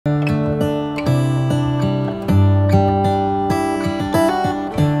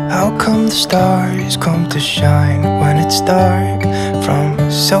the stars come to shine when it's dark from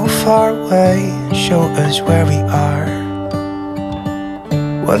so far away and show us where we are?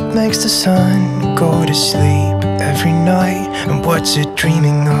 What makes the sun go to sleep every night, and what's it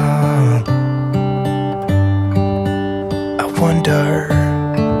dreaming of? I wonder.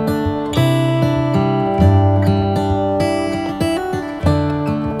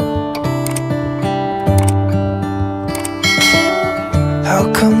 How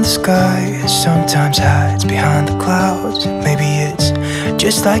come the sky sometimes hides behind the clouds? Maybe it's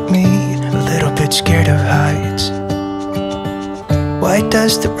just like me, a little bit scared of heights. Why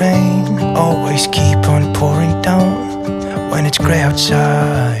does the rain always keep on pouring down when it's grey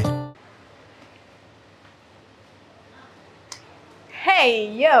outside? Hey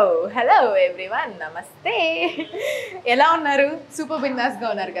yo, hello everyone, namaste. ఎలా ఉన్నారు? Super బిందాస్గా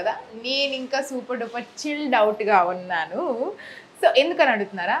ఉన్నారు కదా? నేను ఇంకా super duper chilled అవుట్గా ఉన్నాను. So ఎందుకని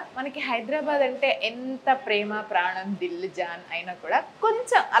అడుగుతున్నారా? మనకి హైదరాబాద్ అంటే ఎంత ప్రేమ ప్రాణం దిల్ జాన్ అయినా కూడా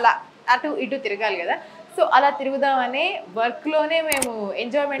కొంచెం అలా అటు ఇటు తిరగాలి కదా. సో అలా తిరుగుదామనే వర్క్లోనే మేము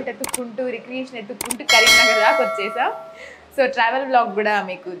ఎంజాయ్మెంట్ ఎత్తుక్కుంటూ రిక్రియేషన్ ఎత్తుక్కుంటూ కరీంనగర్ దాకా వచ్చేసాం. సో ట్రావెల్ బ్లాగ్ కూడా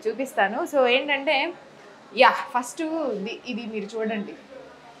మీకు చూపిస్తాను. సో ఏంటంటే ఫస్ట్ ఇది మీరు చూడండి,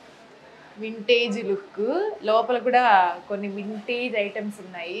 వింటేజ్ లుక్. లోపల కూడా కొన్ని వింటేజ్ ఐటమ్స్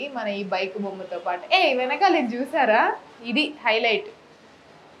ఉన్నాయి మన ఈ బైక్ బొమ్మతో పాటు. వెనకాల ఇది చూసారా? ఇది హైలైట్.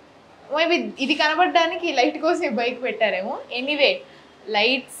 మేబీ ఇది కనబడడానికి లైట్ కోసం ఈ బైక్ పెట్టారేమో. ఎనీవే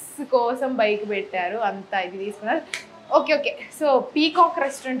లైట్స్ కోసం బైక్ పెట్టారు, అంతా ఇది తీసుకున్నారు. ఓకే. సో పీకాక్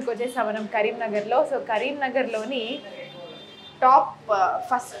రెస్టారెంట్కి వచ్చేసాం మనం కరీంనగర్లో. సో కరీంనగర్లోని టాప్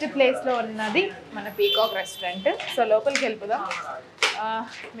ఫస్ట్ ప్లేస్లో ఉన్నది మన పీకాక్ రెస్టారెంట్. సో లోపలికి వెళ్ళిపోదాం.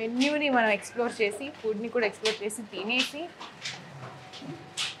 మెన్యూని మనం ఎక్స్ప్లోర్ చేసి, ఫుడ్ని కూడా ఎక్స్ప్లోర్ చేసి తినేసి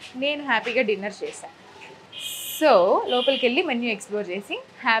నేను హ్యాపీగా డిన్నర్ చేశాను. సో లోపలికి వెళ్ళి మెన్యూ ఎక్స్ప్లోర్ చేసి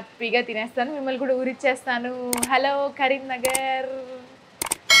హ్యాపీగా తినేస్తాను, మిమ్మల్ని కూడా ఊరిచ్చేస్తాను. హలో కరీంనగర్.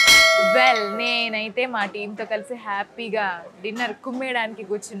 వెల్, నేనైతే మా టీంతో కలిసి హ్యాపీగా డిన్నర్ కుమ్మేయడానికి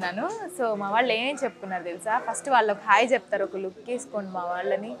కూర్చున్నాను. సో మా వాళ్ళు ఏం చెప్పుకున్నారు తెలుసా? ఫస్ట్ వాళ్ళు ఒక హాయ్ చెప్తారు, ఒక లుక్ వేసుకోండి మా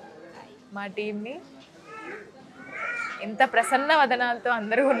వాళ్ళని, మా టీంని. ఇంత ప్రసన్న వదనాలతో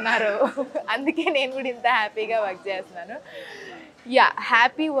అందరూ ఉన్నారు, అందుకే నేను కూడా ఇంత హ్యాపీగా వర్క్ చేస్తున్నాను.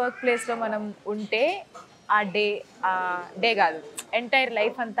 హ్యాపీ వర్క్ ప్లేస్లో మనం ఉంటే ఆ డే కాదు, ఎంటైర్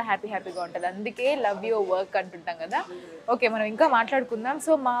లైఫ్ అంతా హ్యాపీగా ఉంటుంది. అందుకే లవ్ యువర్ వర్క్ అంటుంటాం కదా. ఓకే, మనం ఇంకా మాట్లాడుకుందాం.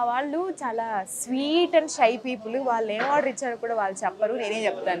 సో మా వాళ్ళు చాలా స్వీట్ అండ్ షై పీపుల్. వాళ్ళు ఏం ఆర్డర్ ఇచ్చారో కూడా వాళ్ళు చెప్పరు, నేనే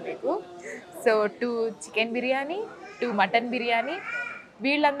చెప్తాను మీకు. So 2 chicken biryani, 2 mutton biryani.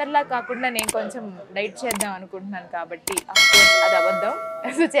 వీళ్ళందరిలా కాకుండా నేను కొంచెం డైట్ చేద్దాం అనుకుంటున్నాను కాబట్టి, అఫ్కోర్స్ అది అబద్ధం.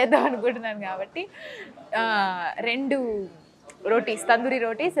 సో చేద్దాం అనుకుంటున్నాను కాబట్టి 2 rotis, tandoori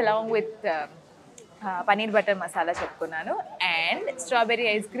rotis along with paneer butter masala చెప్పుకున్నాను. And strawberry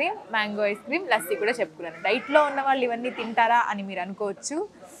ice cream, mango ice cream, lassi కూడా చెప్పుకున్నాను. డైట్లో ఉన్న వాళ్ళు ఇవన్నీ తింటారా అని మీరు అనుకోవచ్చు,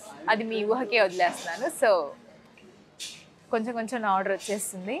 అది మీ ఊహకే వదిలేస్తున్నాను. సో కొంచెం నా ఆర్డర్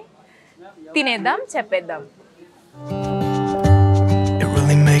వచ్చేస్తుంది, తినేద్దాం, చెప్పేద్దాం. It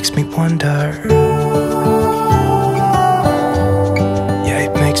really makes me wonder. Yeah,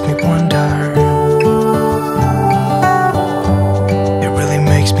 it makes me wonder. It really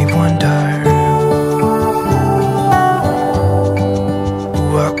makes me wonder.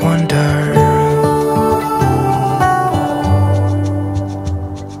 Ooh, I wonder.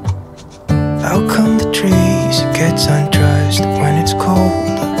 How come the trees gets undressed when it's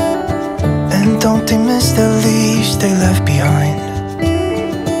cold? And don't they miss the leaves they left behind?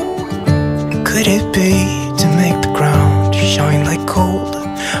 Could it be to make the ground shine like gold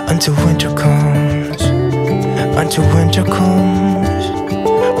until winter comes? Until winter comes,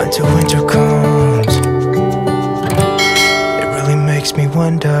 until winter comes. It really makes me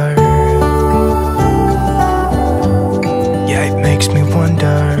wonder. Yeah, it makes me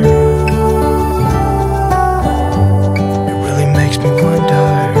wonder. It really makes me wonder.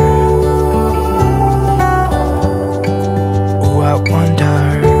 Ooh, I wonder.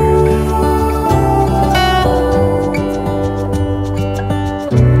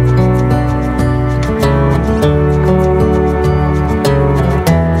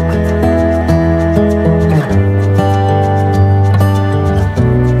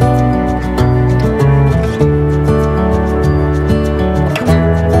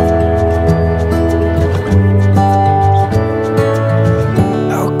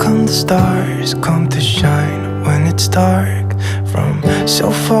 Stars come to shine when it's dark from so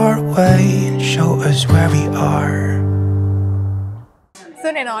far away and show us where we are. So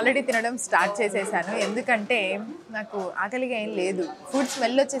నేను already తినడం start చేసేసాను, ఎందుకంటే నాకు ఆకలిగా ఏం లేదు. Food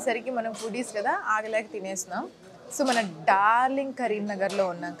smell వచ్చేసరికి మనం ఫుడీస్ కదా, ఆకలిగా తినేస్తున్నాం. సో మన డార్లింగ్ కరీంనగర్లో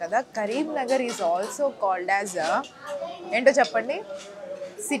ఉన్నాం కదా. Karimnagar is also called as ఏంటో చెప్పండి,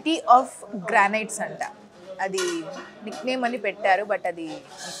 సిటీ ఆఫ్ గ్రానైట్స్ అంట. అది నిక్ నేమ్ అని పెట్టారు, బట్ అది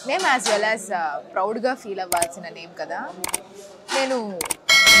Nick name as well as ప్రౌడ్గా ఫీల్ అవ్వాల్సిన నేమ్ కదా. నేను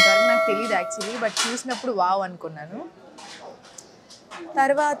ఇంతవరకు నాకు తెలియదు యాక్చువల్లీ, బట్ చూసినప్పుడు వావ్ అనుకున్నాను.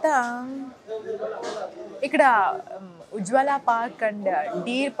 తర్వాత ఇక్కడ ఉజ్వల park and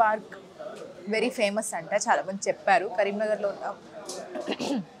deer park very famous అంట, చాలామంది చెప్పారు. కరీంనగర్లో ఉన్న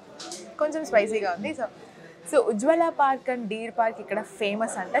కొంచెం స్పైసీగా ఉంది. So Ujjwala park and deer park ఇక్కడ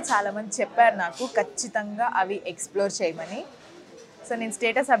ఫేమస్ అంట, చాలామంది చెప్పారు నాకు ఖచ్చితంగా అవి ఎక్స్ప్లోర్ చేయమని. సో నేను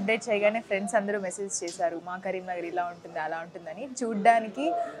స్టేటస్ అప్డేట్ చేయగానే ఫ్రెండ్స్ అందరూ మెసేజ్ చేశారు, మా కరీంనగర్ ఇలా ఉంటుంది అలా ఉంటుందని. చూడ్డానికి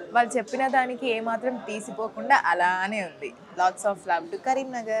వాళ్ళు చెప్పిన దానికి ఏమాత్రం తీసిపోకుండా అలానే ఉంది. Lots of love to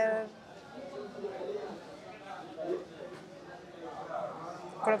Karimnagar.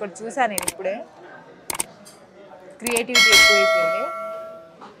 ఇక్కడ ఒకటి చూసాను నేను ఇప్పుడే, క్రియేటివిటీ ఎక్కువైపోయింది.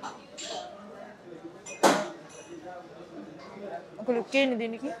 ఒక లుక్ ఏంటి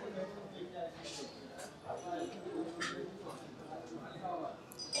దీనికి.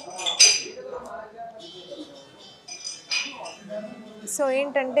 సో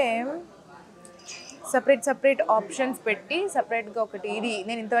ఏంటంటే సపరేట్ ఆప్షన్స్ పెట్టి సపరేట్గా ఒకటి, ఇది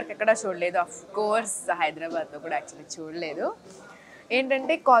నేను ఇంతవరకు ఎక్కడా చూడలేదు. ఆఫ్ కోర్స్ హైదరాబాద్లో కూడా యాక్చువల్లీ చూడలేదు.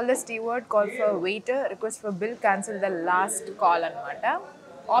 ఏంటంటే call the steward, call for waiter, request for bill, cancel the last call అనమాట.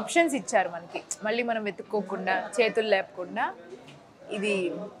 ఆప్షన్స్ ఇచ్చారు మనకి, మళ్ళీ మనం వెతుక్కోకుండా చేతులు లేపకుండా. ఇది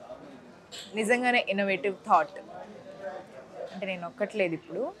నిజంగానే ఇన్నోవేటివ్ థాట్. అంటే నేను ఒక్కట్లేదు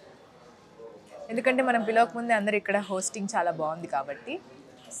ఇప్పుడు, ఎందుకంటే మనం పిలవక ముందే అందరు ఇక్కడ హోస్టింగ్ చాలా బాగుంది కాబట్టి.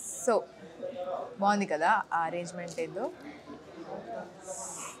 సో బాగుంది కదా ఆ అరేంజ్మెంట్ ఏదో.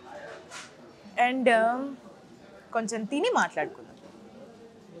 అండ్ కొంచెం తిని మాట్లాడుకుందాం.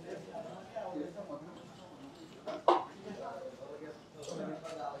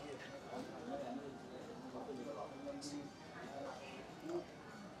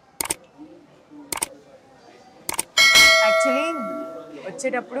 యాక్చువల్లీ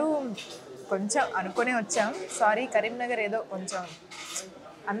వచ్చేటప్పుడు కొంచెం అనుకునే వచ్చాం, సారీ కరీంనగర్ ఏదో కొంచెం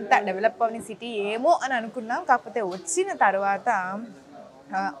అంత డెవలప్ అవని సిటీ ఏమో అని అనుకున్నాం. కాకపోతే వచ్చిన తర్వాత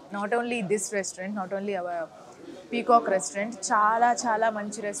not only this restaurant, not only our peacock restaurant, చాలా చాలా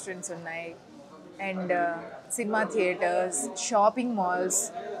మంచి రెస్టారెంట్స్ ఉన్నాయి. And cinema theatres, shopping malls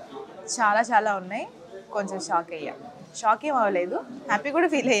చాలా చాలా ఉన్నాయి. కొంచెం షాక్ ఏం అవ్వలేదు, హ్యాపీ కూడా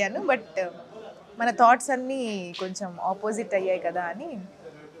ఫీల్ అయ్యాను. బట్ మన థాట్స్ అన్నీ కొంచెం ఆపోజిట్ అయ్యాయి కదా అని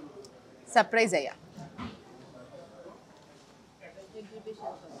సర్ప్రైజ్ అయ్యా.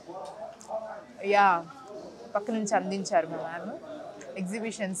 యా, పక్క నుంచి అందించారు మా మ్యామ్.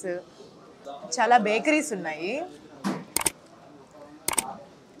 ఎగ్జిబిషన్స్, చాలా బేకరీస్ ఉన్నాయి,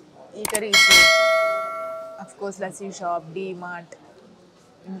 eateries, of course lassi shop, D mart,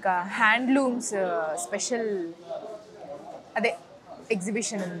 ఇంకా హ్యాండ్లూమ్స్ స్పెషల్ అదే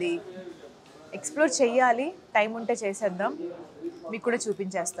ఎగ్జిబిషన్ ఉంది. ఎక్స్ప్లోర్ చెయ్యాలి, టైం ఉంటే చేసేద్దాం, మీకు కూడా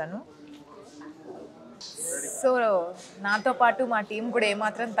చూపించేస్తాను. సో నాతో పాటు మా టీం కూడా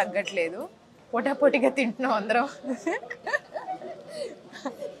ఏమాత్రం తగ్గట్లేదు, పోటాపోటీగా తింటున్నాం అందరం.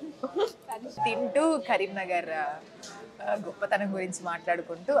 తింటూ కరీంనగర్ గొప్పతనం గురించి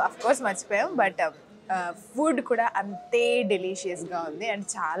మాట్లాడుకుంటూ, అఫ్ కోర్స్ మర్చిపోయాం, బట్ ఫుడ్ కూడా అంతే డెలీషియస్గా ఉంది అండ్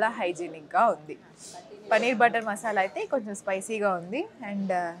చాలా హైజీనిక్గా ఉంది. పనీర్ బటర్ మసాలా అయితే కొంచెం స్పైసీగా ఉంది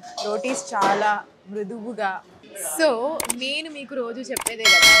అండ్ రోటీస్ చాలా మృదువుగా. సో నేను మీకు రోజు చెప్పేదే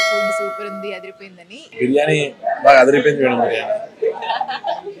కదా, ఫుడ్ సూపర్ ఉంది, అదిరిపోయిందని. బిర్యానీ బాగా అదిరిపోయింది మేడం. బిర్యానీ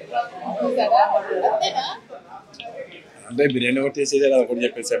అంటే బిర్యానీ ఒకటి చేసేదే కదా, ఒకటి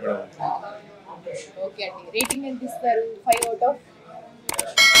చెప్పేసారు మేడం. ఓకే అండి, రేటింగ్ ఎంత ఇస్తారు? 5 out of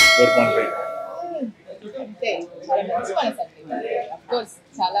 4.5. అంతే, చాలా మంచి మనసు అండి. అఫ్ కోర్స్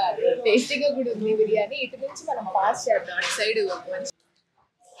చాలా టేస్టీగా కూడా ఉంది బిర్యానీ. ఇటు నుంచి మనం పాస్ చేద్దాం, అటు సైడ్ మంచి.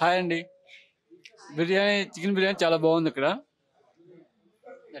 హాయ్ అండి, బిర్యానీ, చికెన్ బిర్యానీ చాలా బాగుంది ఇక్కడ.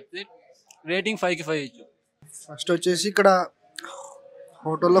 రేటింగ్ 5కి 5 ఇచ్చు. ఫస్ట్ వచ్చేసి ఇక్కడ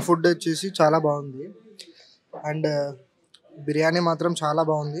హోటల్లో ఫుడ్ వచ్చేసి చాలా బాగుంది అండ్ బిర్యానీ మాత్రం చాలా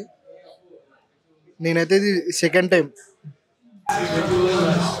బాగుంది. నేనైతే ఇది second time.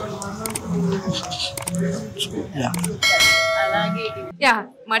 Yeah,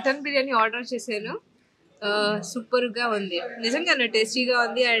 mutton biryani order చేశాను. సూపర్గా ఉంది, నిజంగా టేస్టీగా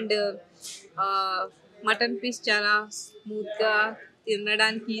ఉంది. అండ్ మటన్ పీస్ చాలా స్మూత్గా,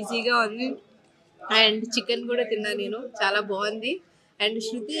 తినడానికి ఈజీగా ఉంది. అండ్ చికెన్ కూడా తిన్నా నేను, చాలా బాగుంది. అండ్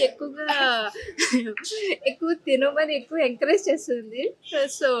శృతి ఎక్కువ తినమని ఎక్కువ ఎంకరేజ్ చేస్తుంది.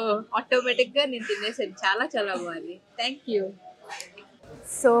 సో ఆటోమేటిక్గా నేను తినేసాను, చాలా చాలా బాగుంది. Thank you.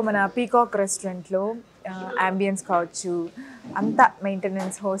 సో మన పీకాక్ రెస్టారెంట్లో అంబియన్స్ కావచ్చు, అంతా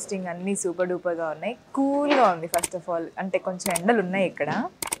మెయింటెనెన్స్, హోస్టింగ్ అన్నీ సూపర్ డూపర్గా ఉన్నాయి. కూల్గా ఉంది ఫస్ట్ ఆఫ్ ఆల్. అంటే కొంచెం ఎండలు ఉన్నాయి ఇక్కడ,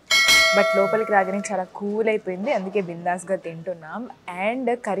 బట్ లోపలికి రాగానే చాలా కూల్ అయిపోయింది. అందుకే బిందాస్గా తింటున్నాం.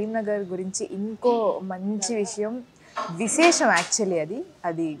 అండ్ కరీంనగర్ గురించి ఇంకో మంచి విశేషం యాక్చువల్లీ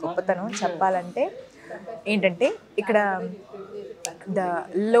అది గొప్పతనం చెప్పాలంటే ఏంటంటే, ఇక్కడ the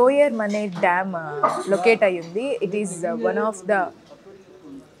lower Mane dam locate అయ్యింది. It is one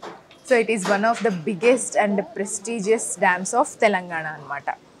of the biggest and prestigious dams of Telangana అనమాట.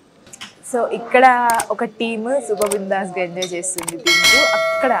 సో ఇక్కడ ఒక టీమ్ సూపర్ బిందాస్గా ఎంజాయ్ చేస్తుంది తింటూ.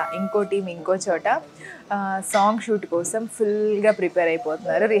 అక్కడ ఇంకో టీం ఇంకో చోట సాంగ్ షూట్ కోసం ఫుల్గా ప్రిపేర్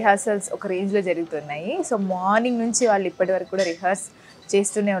అయిపోతున్నారు. రిహార్సల్స్ ఒక రేంజ్లో జరుగుతున్నాయి. సో మార్నింగ్ నుంచి వాళ్ళు ఇప్పటి వరకు కూడా రిహార్స్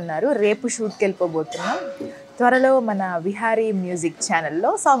చేస్తూనే ఉన్నారు. రేపు షూట్కి వెళ్ళిపోబోతున్నాం. త్వరలో మన విహారీ మ్యూజిక్ ఛానల్లో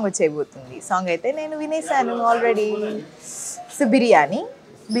సాంగ్ వచ్చేయబోతుంది. సాంగ్ అయితే నేను వినేసాను ఆల్రెడీ. సో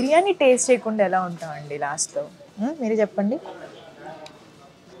బిర్యానీ టేస్ట్ చేయకుండా ఎలా ఉంటామండి లాస్ట్లో, మీరే చెప్పండి.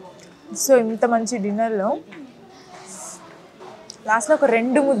 సో ఇంత మంచి డిన్నర్లో లాస్ట్లో ఒక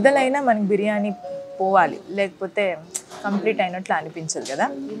 2 ముద్దలైనా మనకి బిర్యానీ పోవాలి, లేకపోతే కంప్లీట్ అయినట్లు అనిపించదు కదా.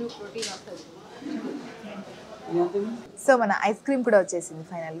 సో మన ఐస్ క్రీమ్ కూడా వచ్చేసింది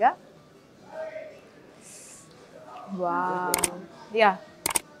ఫైనల్గా. వా యా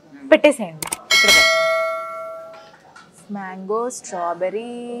పెట్టేసేయండి. ఇక్కడ మ్యాంగో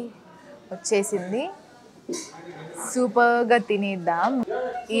స్ట్రాబెర్రీ వచ్చేసింది. సూపర్గా తినేద్దాం.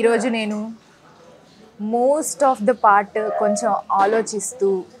 ఈరోజు నేను మోస్ట్ ఆఫ్ ద పార్ట్ కొంచెం ఆలోచిస్తూ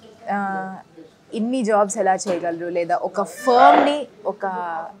ఇన్ని జాబ్స్ ఎలా చేయగలరు, లేదా ఒక ఫర్మ్ని ఒక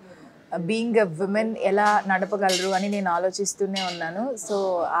బీయింగ్ ఎ విమెన్ ఎలా నడపగలరు అని నేను ఆలోచిస్తూనే ఉన్నాను. సో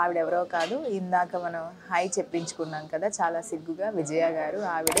ఆవిడెవరో కాదు, ఇందాక మనం హాయ్ చెప్పించుకున్నాం కదా చాలా సిగ్గుగా, విజయ గారు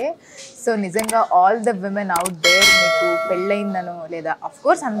ఆవిడే. సో నిజంగా all the women out there, మీకు పెళ్ళయిందనో లేదా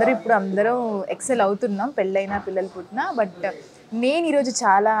అఫ్కోర్స్ అందరూ ఎక్సెల్ అవుతున్నాం, పెళ్ళైనా పిల్లలు పుట్టినా. బట్ నేను ఈరోజు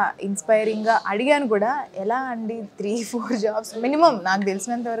చాలా ఇన్స్పైరింగ్గా అడిగాను కూడా, ఎలా అండి 3-4 జాబ్స్ మినిమం, నాకు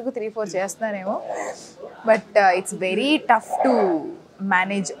తెలిసినంత వరకు 3-4 చేస్తున్నానేమో. But it's very tough to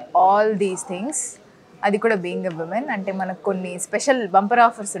manage all these things. అది కూడా బీయింగ్ ఎ విమెన్. అంటే మనకు కొన్ని స్పెషల్ బంపర్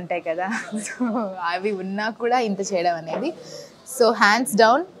ఆఫర్స్ ఉంటాయి కదా, సో అవి ఉన్నా కూడా ఇంత చేయడం అనేది. So hands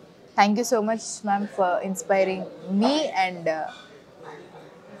down, thank you so much ma'am for inspiring me and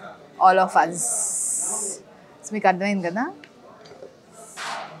all of us. మీకు అర్థమైంది కదా.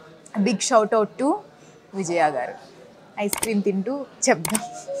 బిగ్ షౌట్ అవుట్ టు విజయ గారు. ఐస్ క్రీమ్ తింటూ చెప్దాం.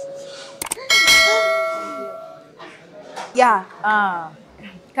 యా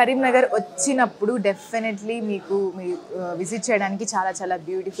కరీంనగర్ వచ్చినప్పుడు డెఫినెట్లీ మీకు విజిట్ చేయడానికి చాలా చాలా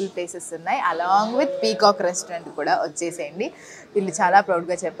బ్యూటిఫుల్ ప్లేసెస్ ఉన్నాయి. అలాంగ్ విత్ పీకాక్ రెస్టారెంట్ కూడా వచ్చేసేయండి. వీళ్ళు చాలా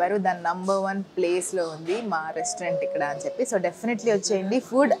ప్రౌడ్గా చెప్పారు దాని నంబర్ 1 ప్లేస్లో ఉంది మా రెస్టారెంట్ ఇక్కడ అని చెప్పి. సో డెఫినెట్లీ వచ్చేయండి.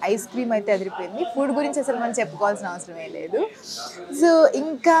 ఫుడ్, ఐస్ క్రీమ్ అయితే అదిరిపోయింది. ఫుడ్ గురించి అసలు మనం చెప్పుకోవాల్సిన అవసరమే లేదు. సో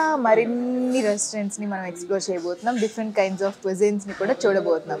ఇంకా మరిన్ని రెస్టారెంట్స్ని మనం ఎక్స్ప్లోర్ చేయబోతున్నాం. డిఫరెంట్ కైండ్స్ ఆఫ్ క్విజిన్స్ని కూడా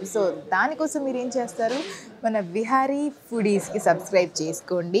చూడబోతున్నాం. సో దానికోసం మీరు ఏం చేస్తారు, మన విహారీ ఫుడీస్కి సబ్స్క్రైబ్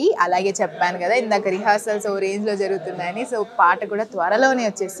చేసుకోండి. అలాగే చెప్పాను కదా ఇందాక రిహార్సల్స్ ఓ రేంజ్లో జరుగుతున్నాయని. సో పాట కూడా త్వరలోనే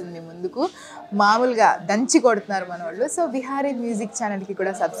వచ్చేస్తుంది ముందుకు. మామూలుగా దంచి కొడుతున్నారు మన వాళ్ళు. సో విహారీ మ్యూజిక్ ఛానల్కి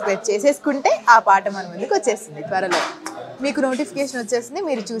కూడా సబ్స్క్రైబ్ చేసేసుకుంటే ఆ పాట మన ముందుకు వచ్చేస్తుంది త్వరలో. మీకు నోటిఫికేషన్ వచ్చేస్తుంది,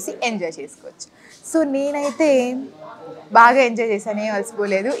 మీరు చూసి ఎంజాయ్ చేసుకోవచ్చు. సో నేనైతే బాగా ఎంజాయ్ చేశాను, ఏం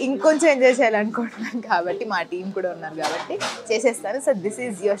అలసిపోలేదు. ఇంకొంచెం ఎంజాయ్ చేయాలనుకుంటున్నాను కాబట్టి మా టీం కూడా ఉన్నారు కాబట్టి చేసేస్తాను. So this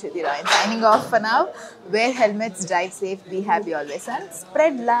is your Shruthi Raayan signing off for now. Wear helmets, drive safe, be happy always and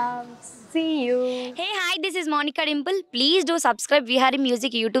spread love. See you. Hey, hi, this is Monica Dimple. Please do subscribe Vihari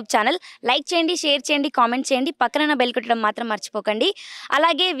Music YouTube channel. Like చేయండి, share చేయండి, comment చేయండి, పక్కన bell కొట్టడం మాత్రం మర్చిపోకండి.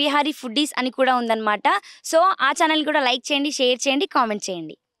 అలాగే Vihari foodies అని కూడా ఉందన్నమాట. సో ఆ ఛానల్ కూడా లైక్ చేయండి, షేర్ చేయండి, కామెంట్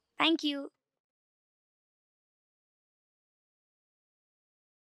చేయండి. Thank you.